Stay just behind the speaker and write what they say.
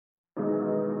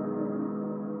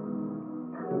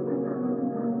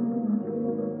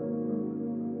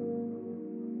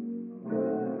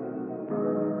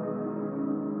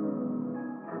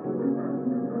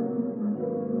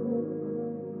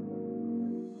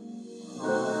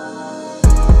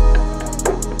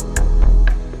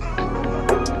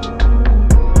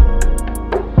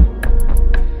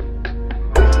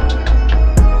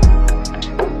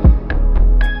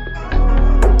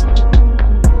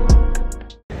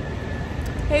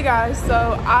Hey guys,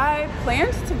 so I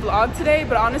planned to vlog today,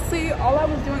 but honestly all I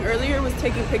was doing earlier was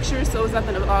taking pictures, so it was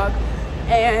nothing to vlog.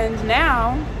 And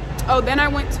now, then I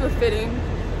went to a fitting.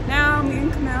 Now me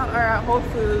and Camille are at Whole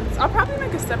Foods. I'll probably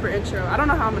make a separate intro. I don't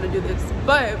know how I'm gonna do this,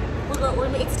 but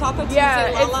it's Taco Tuesday. Yeah,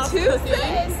 it's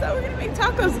Tuesday, so we're gonna make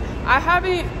tacos. I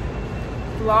haven't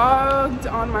vlogged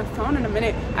on my phone in a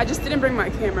minute. I just didn't bring my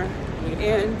camera,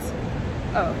 and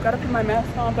gotta put my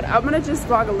mask on, but I'm gonna just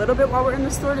vlog a little bit while we're in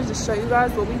the store to just show you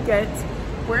guys what we get.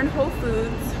 We're in Whole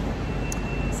Foods,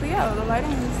 so yeah, the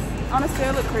lighting is, honestly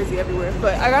I look crazy everywhere,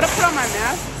 but I gotta put on my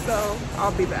mask, so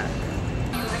I'll be back.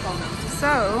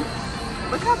 So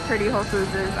look how pretty Whole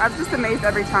Foods is. I'm just amazed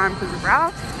every time because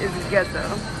Ralph's is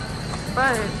ghetto.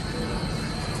 But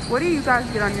what do you guys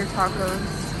get on your tacos?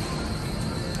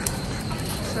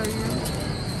 Show you.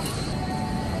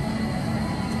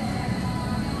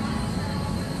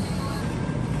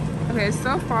 Okay,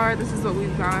 so far this is what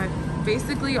we've got.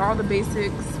 Basically all the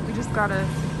basics. We just got a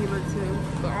tequila too,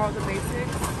 but all the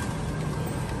basics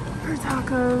for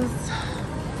tacos.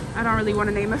 I don't really want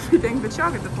to name everything, but y'all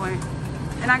get the point.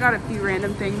 And I got a few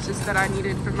random things just that I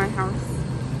needed for my house.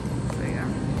 So yeah.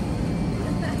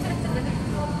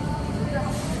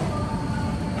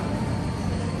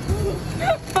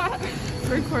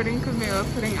 Recording Camille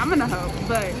putting, I'm gonna help,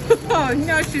 but oh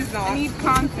no, she's not. I need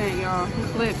content, y'all.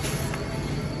 Clips.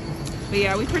 But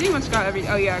yeah, we pretty much got every.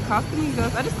 Oh yeah, coffee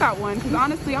goes. I just got one because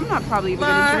honestly, I'm not probably even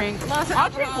gonna drink. I'll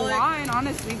drink wine,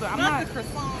 honestly, but I'm not. The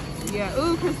croissants. Yeah,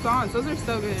 ooh, croissants. Those are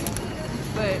so good.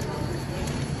 But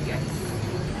yes.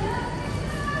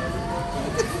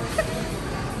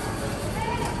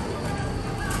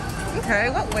 Okay,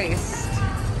 what waste?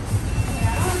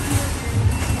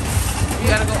 You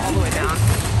gotta go all the way down.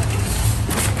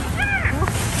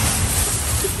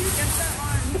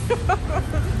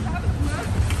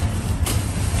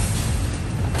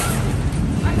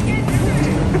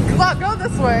 Come on, go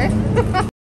this way.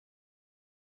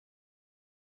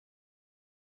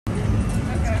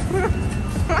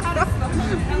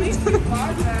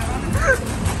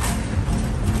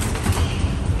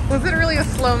 Was it really a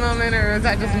slow moment or is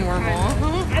that just normal?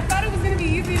 I thought it was gonna be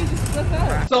easy to just flip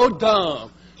up. So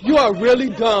dumb. You are really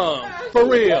dumb. For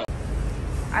real.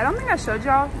 I don't think I showed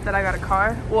y'all that I got a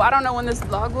car. Well, I don't know when this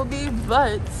vlog will be,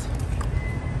 but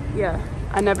yeah,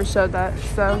 I never showed that.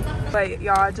 So, but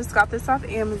y'all, I just got this off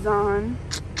Amazon.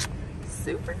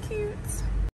 Super cute.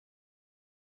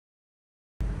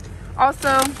 Also,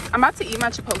 I'm about to eat my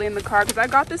Chipotle in the car because I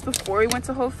got this before we went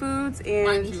to Whole Foods, and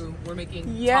mind you, we're making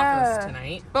tacos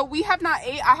tonight. But we have not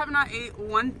ate. I have not ate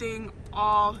one thing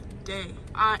all day,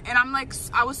 and I'm like,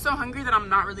 I was so hungry that I'm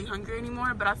not really hungry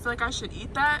anymore. But I feel like I should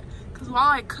eat that because while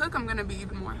I cook, I'm gonna be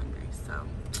even more hungry. So,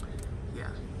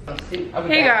 yeah.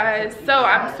 Hey guys, so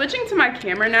I'm switching to my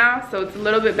camera now, so it's a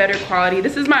little bit better quality.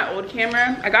 This is my old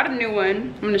camera. I got a new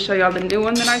one. I'm gonna show y'all the new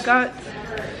one that I got.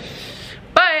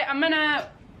 But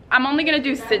I'm only gonna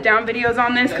do sit down videos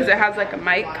on this because it has like a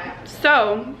mic.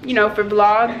 So, you know, for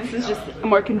vlogs, this is just a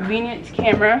more convenient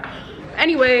camera.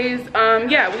 Anyways,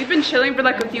 yeah, we've been chilling for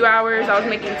like a few hours. I was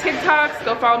making TikToks.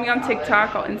 Go follow me on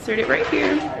TikTok. I'll insert it right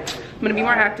here. I'm gonna be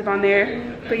more active on there.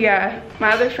 But yeah,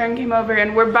 my other friend came over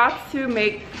and we're about to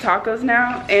make tacos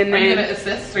now. And then, are you gonna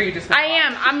assist or you just? I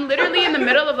am. I'm literally in the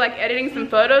middle of like editing some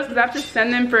photos because I have to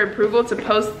send them for approval to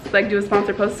post, like do a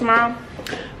sponsor post tomorrow.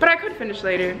 But I could finish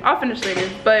later. I'll finish later.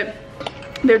 But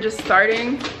they're just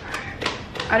starting.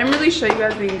 I didn't really show you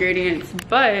guys the ingredients,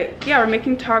 but yeah, we're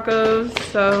making tacos,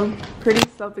 so pretty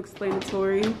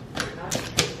self-explanatory.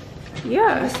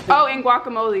 Yeah. Oh, and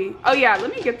guacamole. Oh yeah,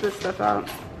 let me get this stuff out.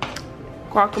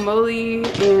 Guacamole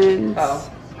and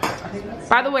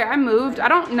by the way, I moved. I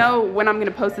don't know when I'm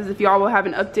gonna post this, if y'all will have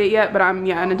an update yet, but I'm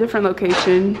in a different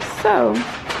location. So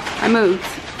I moved.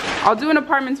 I'll do an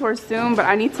apartment tour soon, but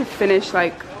I need to finish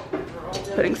like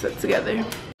putting stuff together.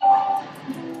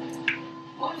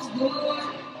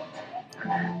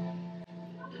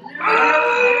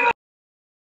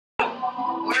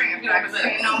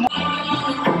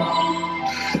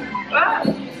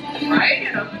 Right?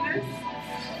 And open this.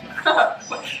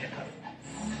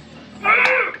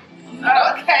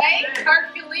 Okay,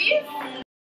 Hercules.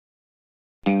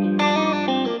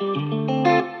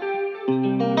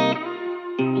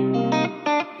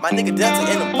 My nigga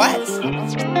Delta in the box.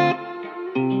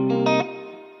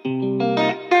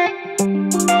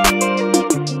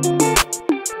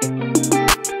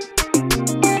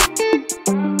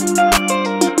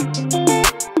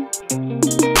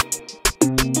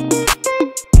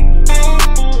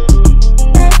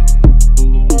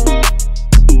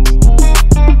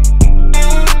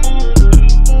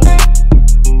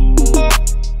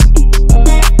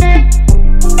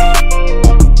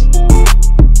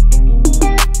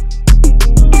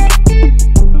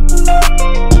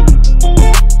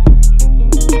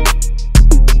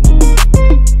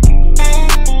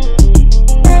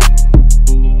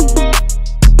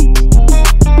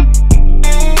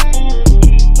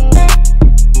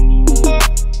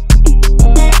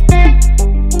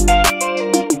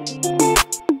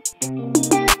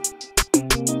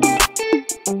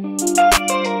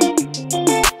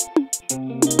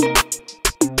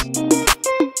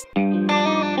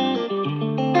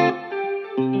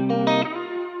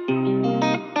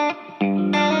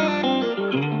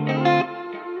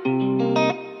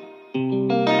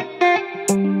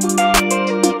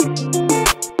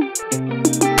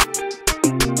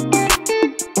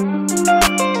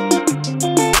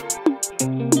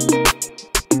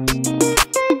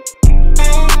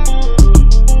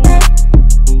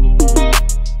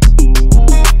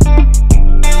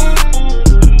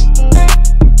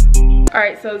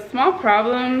 right, so small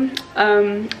problem.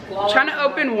 Trying to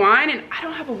open wine and I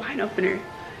don't have a wine opener.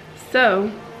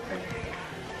 So,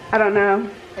 I don't know.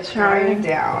 It's trying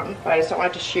down, but I just don't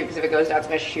want it to shoot because if it goes down, it's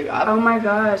gonna shoot up. Oh my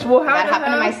gosh. Well, how that the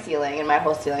happened hell? to my ceiling, and my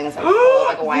whole ceiling is like full of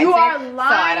like a wine You are stain. So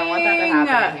I don't want that to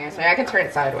happen in here. So I can turn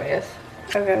it sideways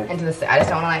Okay. into the. I just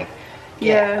don't want to like.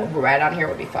 Yeah. Right on here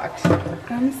would be fucked.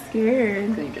 I'm scared.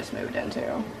 Because you just moved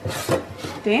into.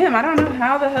 Damn, I don't know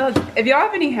how the hell. If y'all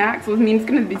have any hacks with me, it's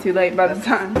gonna be too late by the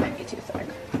time. Might be too thick.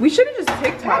 We should have just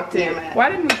TikToked Damn it. it. Why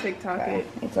didn't we TikTok it?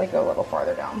 It's like a little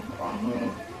farther down. Hold on,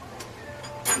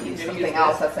 let me use something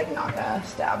else that's like not gonna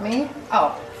stab me.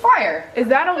 Oh, fire! Is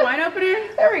that a wine opener?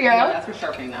 There we go. No, that's for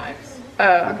sharpening knives.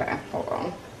 Oh. Okay, hold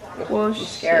on. Well, I'm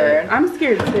scared. I'm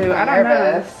scared too. I don't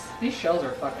nervous. These shells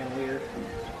are fucking weird.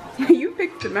 know. You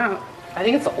picked them out. I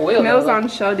think it's the oil. Camille's though. on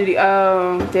shell duty.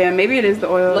 Oh, damn. Maybe it is the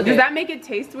oil. Look Does at- that make it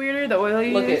taste weirder, the oil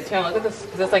you Look use? at Taylor, look at this.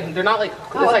 'Cause it's like they're not like.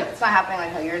 It's Oh, like it's not happening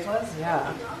like how yours was?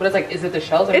 yeah, but it's like is it the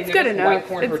shells? I mean, It's they're good just white enough.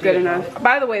 corn It's good tortillas, enough. right?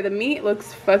 By the way, the meat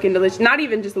looks fucking delicious. Not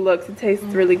even just the looks. It tastes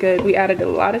really good. We added a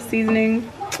lot of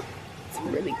seasoning. It's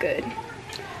really good.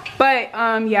 But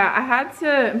yeah, I had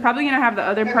to. I'm probably gonna have the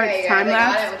other parts Okay, time I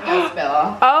got lapse. it with no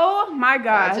spill. Oh my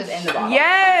gosh. just in the bottle.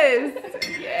 Yes.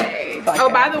 Yay. Oh,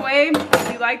 by the way,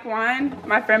 if you like wine,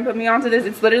 my friend put me onto this.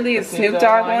 It's literally a Snoop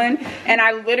Dogg one. And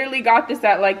I literally got this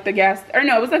at like the gas, or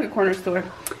no, it was like a corner store.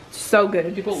 So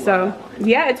good. People love So, that wine.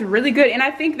 yeah, it's really good. And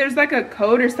I think there's like a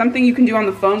code or something you can do on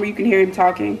the phone where you can hear him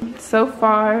talking. So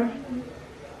far,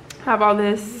 have all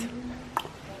this.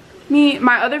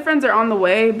 My other friends are on the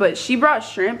way, but she brought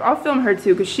shrimp. I'll film her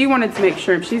too because she wanted to make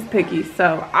shrimp. She's picky,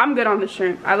 so I'm good on the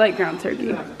shrimp. I like ground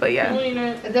turkey, but yeah.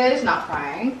 That is not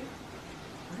frying.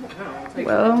 It's like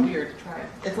Well. weird to try.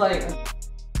 It's like.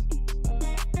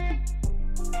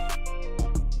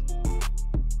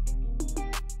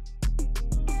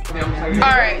 All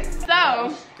right,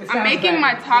 so I'm making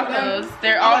my tacos.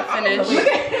 They're all finished. They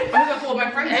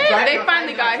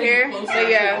finally got here. So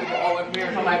yeah,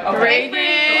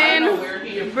 Reagan,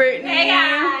 Brittany.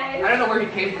 I don't know where he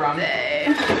came from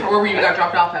or where you got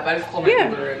dropped off at, but I just called my Yeah.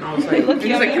 Uber and I was like,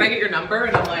 he's like, can I get your number?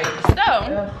 And I'm like,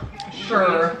 So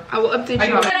sure. I will update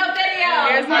you.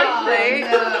 Here's my plate.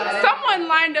 Someone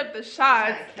lined up the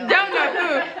shots. Don't know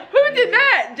who. Who did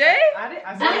that? Jay? Oh, that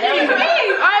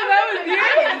was you?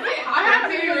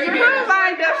 Who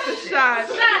lined up the shots?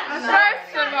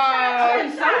 First of all.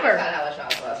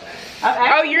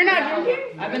 Oh, you're not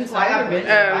drinking? I've been sober.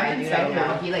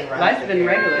 Life's been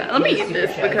regular. Let me eat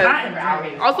this because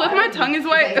also if my tongue is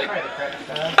wet.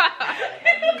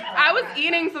 I was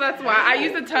eating, so that's why. I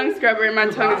use a tongue scrubber and my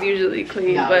tongue is usually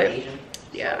clean, but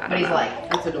yeah. But he's like,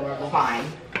 that's adorable. Fine.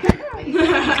 I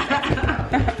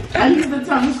use the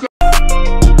tongue scrubber.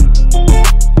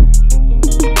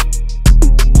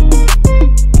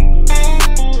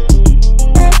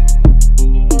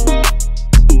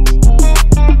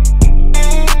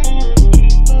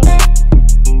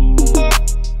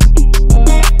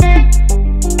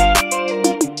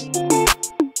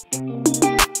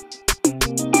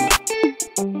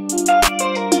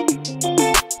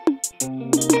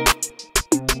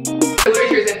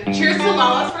 Cheers to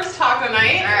Lala's first taco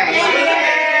night.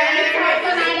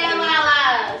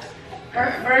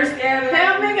 First gathering.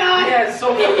 Oh my god. Yeah,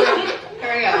 so good.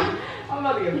 Here we go. I'm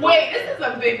about to get Wait, this is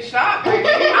a big shot.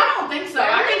 I don't think so.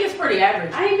 I think it's pretty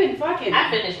average. I ain't been fucking. I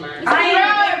finished mine. Bro,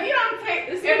 if you don't take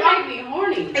this, It might be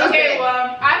horny. Okay,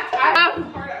 well, I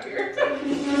hard out here. It's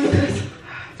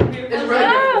really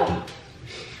Oh.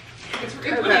 It's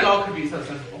really all could be so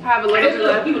simple. have a little bit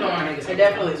left. People don't want to make it. I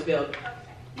definitely spilled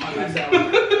on myself.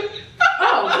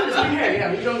 Oh, goodness, my hair.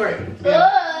 Yeah, you're doing great.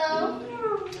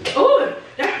 Ooh,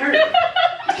 that hurt. Right?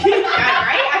 I feel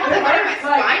like I'm at my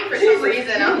spine for some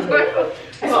reason. I was like,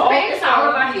 It's all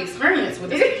about the experience with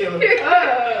this tequila.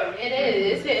 Oh. It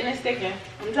is. It's hitting and sticking.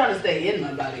 I'm trying to stay in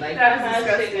my body. Like, That's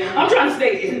disgusting. I'm trying to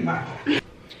stay in my body.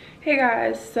 Hey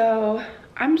guys, so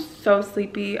I'm so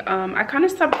sleepy. I kind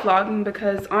of stopped vlogging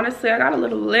because honestly I got a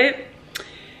little lit,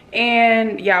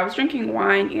 and yeah, I was drinking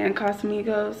wine and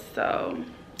Casamigos. So,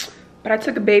 but I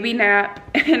took a baby nap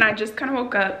and I just kind of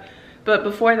woke up. But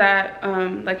before that,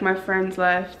 like my friends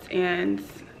left and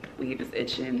weed was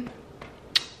itching.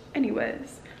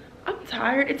 Anyways, I'm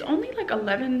tired. It's only like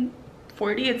 11:40.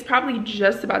 It's probably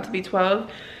just about to be 12.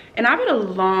 And I've had a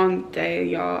long day,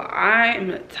 y'all. I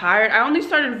am tired. I only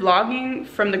started vlogging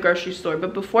from the grocery store,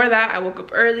 but before that, I woke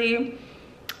up early.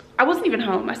 I wasn't even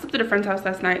home. I slept at a friend's house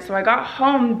last night, so I got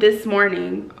home this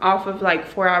morning off of like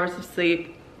 4 hours of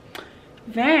sleep.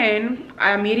 Then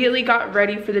I immediately got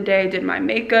ready for the day, did my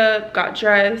makeup, got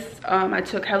dressed. I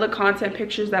took hella content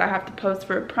pictures that I have to post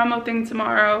for a promo thing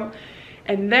tomorrow.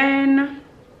 And then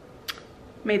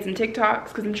made some TikToks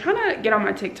because I'm trying to get on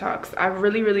my TikToks. I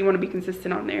really, really want to be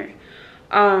consistent on there.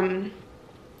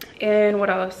 And what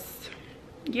else?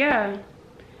 Yeah.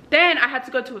 Then I had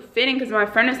to go to a fitting because my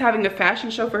friend is having a fashion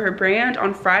show for her brand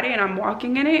on Friday and I'm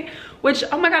walking in it, which,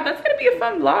 oh my God, that's gonna be a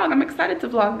fun vlog. I'm excited to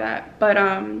vlog that, but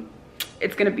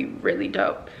it's gonna be really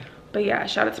dope. But yeah,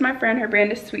 shout out to my friend. Her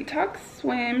brand is Sweet Talk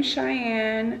Swim,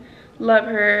 Cheyenne. Love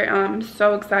her. I'm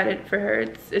so excited for her.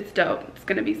 It's dope. It's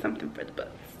gonna be something for the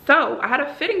books. So I had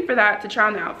a fitting for that to try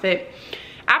on the outfit.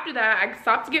 After that, I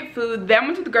stopped to get food, then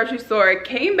went to the grocery store,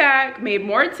 came back, made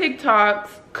more TikToks,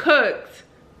 cooked,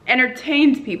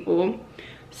 entertained people.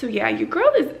 So yeah, your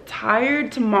girl is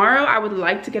tired. Tomorrow I would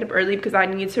like to get up early because I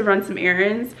need to run some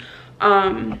errands.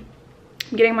 I'm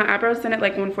getting my eyebrows done at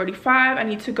like 1:45. I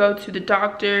need to go to the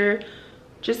doctor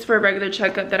just for a regular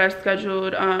checkup that I've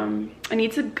scheduled. I'm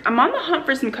on the hunt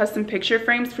for some custom picture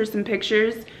frames for some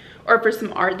pictures or for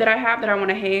some art that I have that I want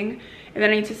to hang. And then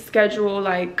I need to schedule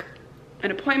like an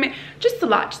appointment. Just a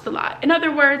lot. In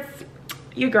other words,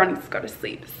 your girl needs to go to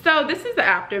sleep. So this is the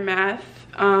aftermath.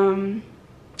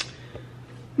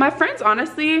 My friends,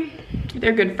 honestly,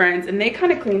 they're good friends and they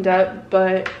kind of cleaned up,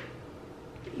 but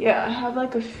yeah, I have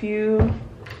like a few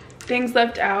things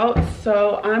left out.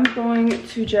 So I'm going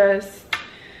to just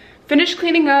finish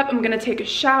cleaning up. I'm gonna take a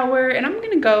shower and I'm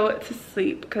gonna go to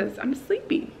sleep because I'm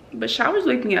sleepy, but showers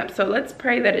wake me up. So let's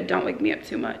pray that it don't wake me up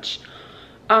too much.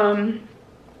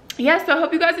 Yeah, so I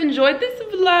hope you guys enjoyed this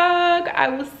vlog. I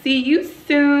will see you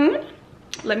soon.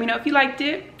 Let me know if you liked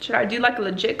it. Should I do like a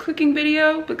legit cooking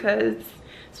video? Because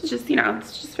this was just, you know,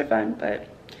 it's just for fun. But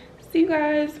see you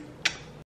guys.